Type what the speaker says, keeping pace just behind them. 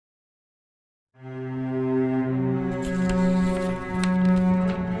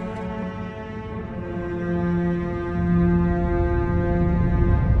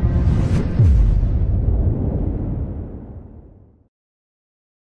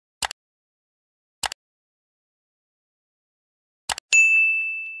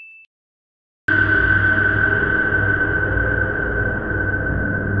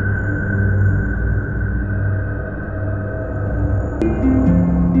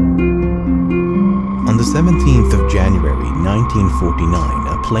On the 17th of January 1949,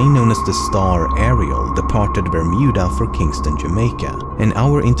 a plane known as the Star Ariel departed Bermuda for Kingston, Jamaica. An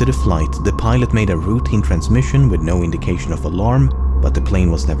hour into the flight, the pilot made a routine transmission with no indication of alarm, but the plane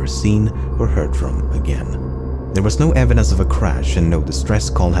was never seen or heard from again. There was no evidence of a crash and no distress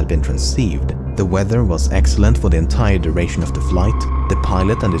call had been transceived. The weather was excellent for the entire duration of the flight. The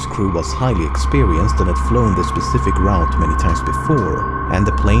pilot and his crew was highly experienced and had flown the specific route many times before, and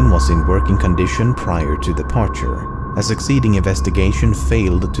the plane was in working condition prior to departure. A succeeding investigation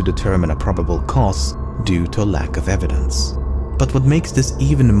failed to determine a probable cause due to a lack of evidence. But what makes this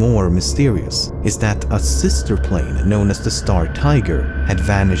even more mysterious is that a sister plane known as the Star Tiger had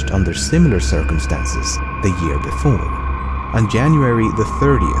vanished under similar circumstances the year before. On January the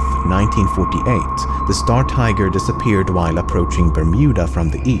 30th, 1948, the Star Tiger disappeared while approaching Bermuda from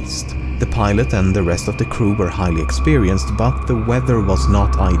the east. The pilot and the rest of the crew were highly experienced, but the weather was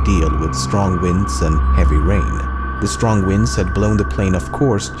not ideal with strong winds and heavy rain. The strong winds had blown the plane off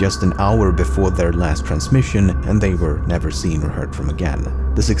course just an hour before their last transmission, and they were never seen or heard from again.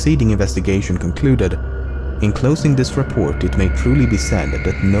 The succeeding investigation concluded, "In closing this report, it may truly be said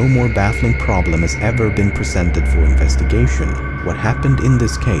that no more baffling problem has ever been presented for investigation. What happened in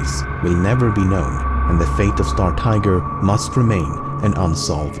this case will never be known, and the fate of Star Tiger must remain an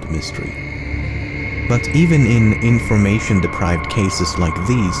unsolved mystery." But even in information-deprived cases like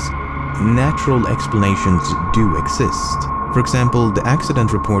these, natural explanations do exist. For example, the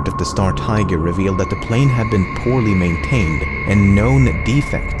accident report of the Star Tiger revealed that the plane had been poorly maintained and known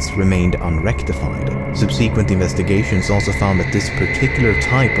defects remained unrectified. Subsequent investigations also found that this particular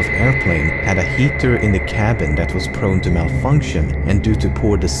type of airplane had a heater in the cabin that was prone to malfunction, and due to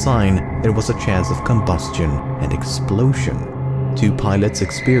poor design, there was a chance of combustion and explosion. Two pilots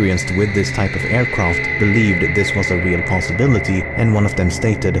experienced with this type of aircraft believed this was a real possibility, and one of them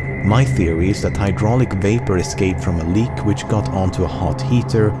stated, "My theory is that hydraulic vapor escaped from a leak which got onto a hot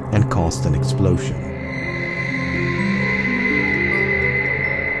heater and caused an explosion."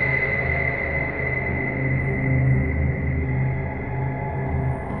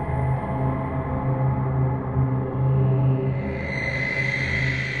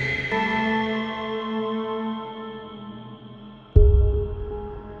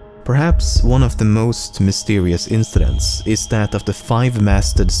 Perhaps one of the most mysterious incidents is that of the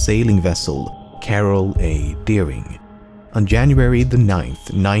five-masted sailing vessel Carol A. Deering. On January the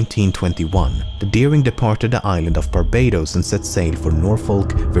 9th, 1921, the Deering departed the island of Barbados and set sail for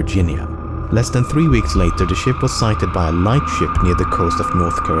Norfolk, Virginia. Less than 3 weeks later, the ship was sighted by a lightship near the coast of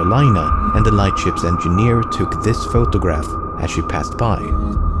North Carolina, and the lightship's engineer took this photograph as she passed by.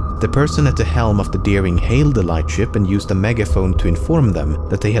 The person at the helm of the Deering hailed the lightship and used a megaphone to inform them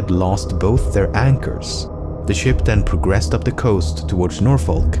that they had lost both their anchors. The ship then progressed up the coast towards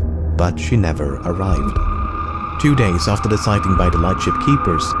Norfolk, but she never arrived. 2 days after the sighting by the lightship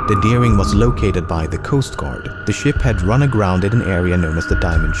keepers, the Deering was located by the Coast Guard. The ship had run aground in an area known as the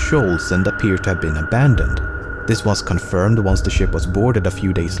Diamond Shoals and appeared to have been abandoned. This was confirmed once the ship was boarded a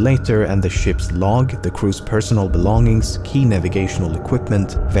few days later, and the ship's log, the crew's personal belongings, key navigational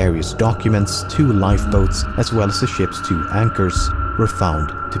equipment, various documents, 2 lifeboats, as well as the ship's 2 anchors were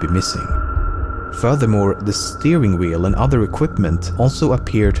found to be missing. Furthermore, the steering wheel and other equipment also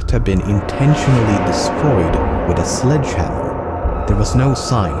appeared to have been intentionally destroyed with a sledgehammer. There was no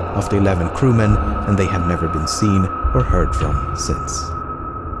sign of the 11 crewmen, and they have never been seen or heard from since.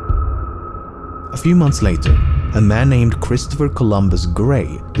 A few months later, a man named Christopher Columbus Gray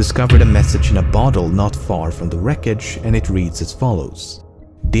discovered a message in a bottle not far from the wreckage, and it reads as follows: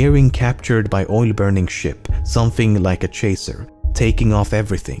 "Deering captured by oil-burning ship, something like a chaser, taking off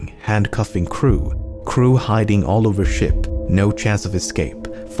everything, handcuffing crew, crew hiding all over ship, no chance of escape,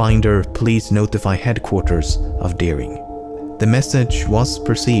 finder please notify headquarters of Deering." The message was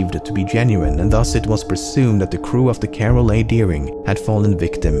perceived to be genuine, and thus it was presumed that the crew of the Carol A. Deering had fallen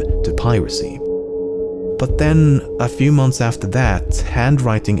victim to piracy. But then, a few months after that,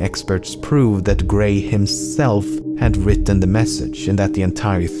 handwriting experts proved that Gray himself had written the message and that the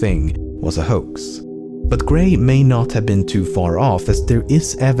entire thing was a hoax. But Gray may not have been too far off, as there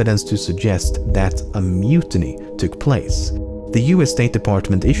is evidence to suggest that a mutiny took place. The US State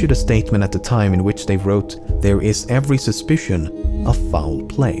Department issued a statement at the time in which they wrote, "There is every suspicion of foul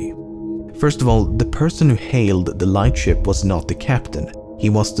play." First of all, the person who hailed the lightship was not the captain. He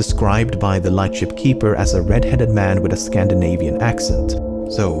was described by the lightship keeper as a red-headed man with a Scandinavian accent.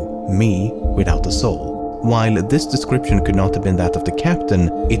 So, me without a soul. While this description could not have been that of the captain,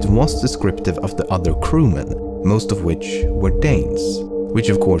 it was descriptive of the other crewmen, most of which were Danes, which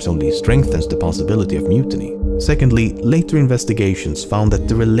of course only strengthens the possibility of mutiny. Secondly, later investigations found that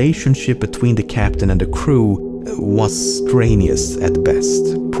the relationship between the captain and the crew was strenuous at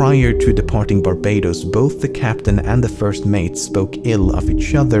best. Prior to departing Barbados, both the captain and the first mate spoke ill of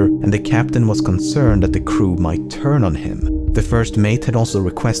each other, and the captain was concerned that the crew might turn on him. The first mate had also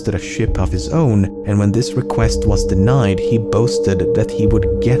requested a ship of his own, and when this request was denied, he boasted that he would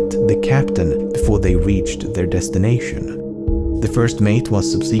get the captain before they reached their destination. The first mate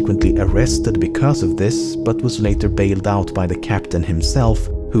was subsequently arrested because of this, but was later bailed out by the captain himself,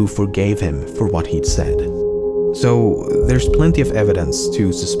 who forgave him for what he'd said. So there's plenty of evidence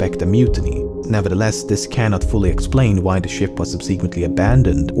to suspect a mutiny. Nevertheless, this cannot fully explain why the ship was subsequently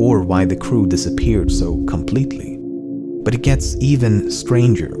abandoned or why the crew disappeared so completely. But it gets even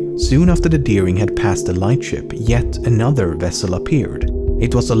stranger. Soon after the Deering had passed the lightship, yet another vessel appeared.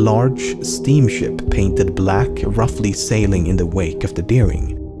 It was a large steamship painted black, roughly sailing in the wake of the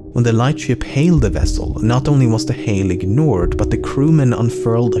Deering. When the lightship hailed the vessel, not only was the hail ignored, but the crewmen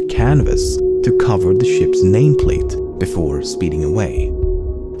unfurled a canvas to cover the ship's nameplate before speeding away.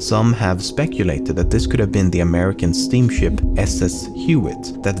 Some have speculated that this could have been the American steamship SS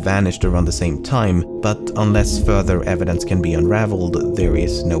Hewitt that vanished around the same time, but unless further evidence can be unraveled, there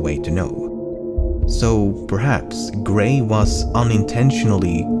is no way to know. So perhaps Gray was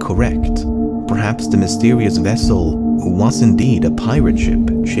unintentionally correct. Perhaps the mysterious vessel was indeed a pirate ship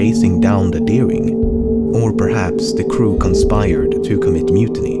chasing down the Deering. Or perhaps the crew conspired to commit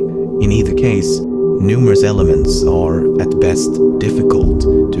mutiny. In either case, numerous elements are, at best, difficult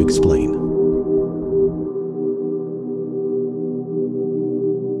to explain.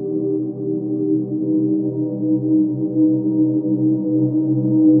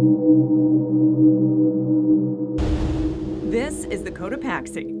 This is the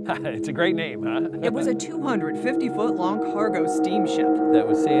Cotopaxi. It's a great name, huh? It was a 250-foot-long cargo steamship that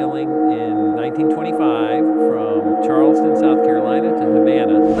was sailing in 1925 from Charleston, South Carolina to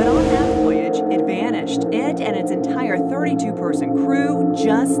Havana. But on that voyage, it vanished. It and its entire 32-person crew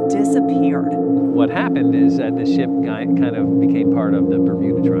just disappeared. What happened is that the ship kind of became part of the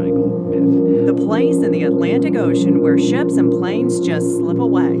Bermuda Triangle myth. The place in the Atlantic Ocean where ships and planes just slip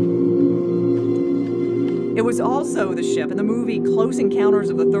away. It was also the ship in the movie Close Encounters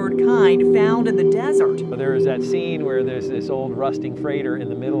of the Third Kind found in the desert. There is that scene where there's this old rusting freighter in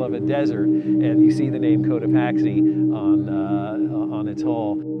the middle of a desert, and you see the name Cotopaxi on its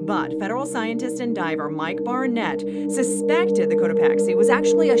hull. But federal scientist and diver Mike Barnett suspected the Cotopaxi was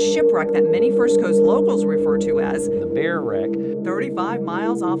actually a shipwreck that many First Coast locals refer to as the Bear Wreck, 35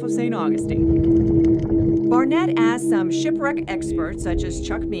 miles off of St. Augustine. Barnett asked some shipwreck experts, such as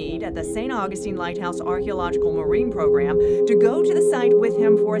Chuck Mead at the St. Augustine Lighthouse Archaeological Marine Program, to go to the site with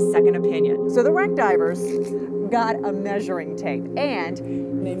him for a second opinion. So the wreck divers got a measuring tape, and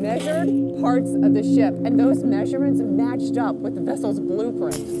they measured parts of the ship, and those measurements matched up with the vessel's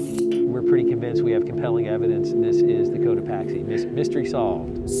blueprints. We're pretty convinced we have compelling evidence, and this is the Cotopaxi. Mystery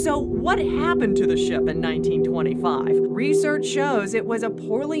solved. So what happened to the ship in 1925? Research shows it was a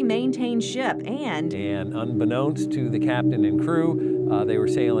poorly maintained ship, and unbeknownst to the captain and crew, they were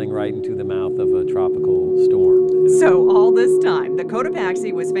sailing right into the mouth of a tropical storm. So all this time, the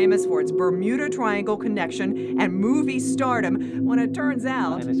Cotopaxi was famous for its Bermuda Triangle connection and movie stardom, when it turns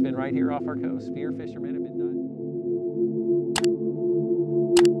out... And it's been right here off our coast, spear fishermen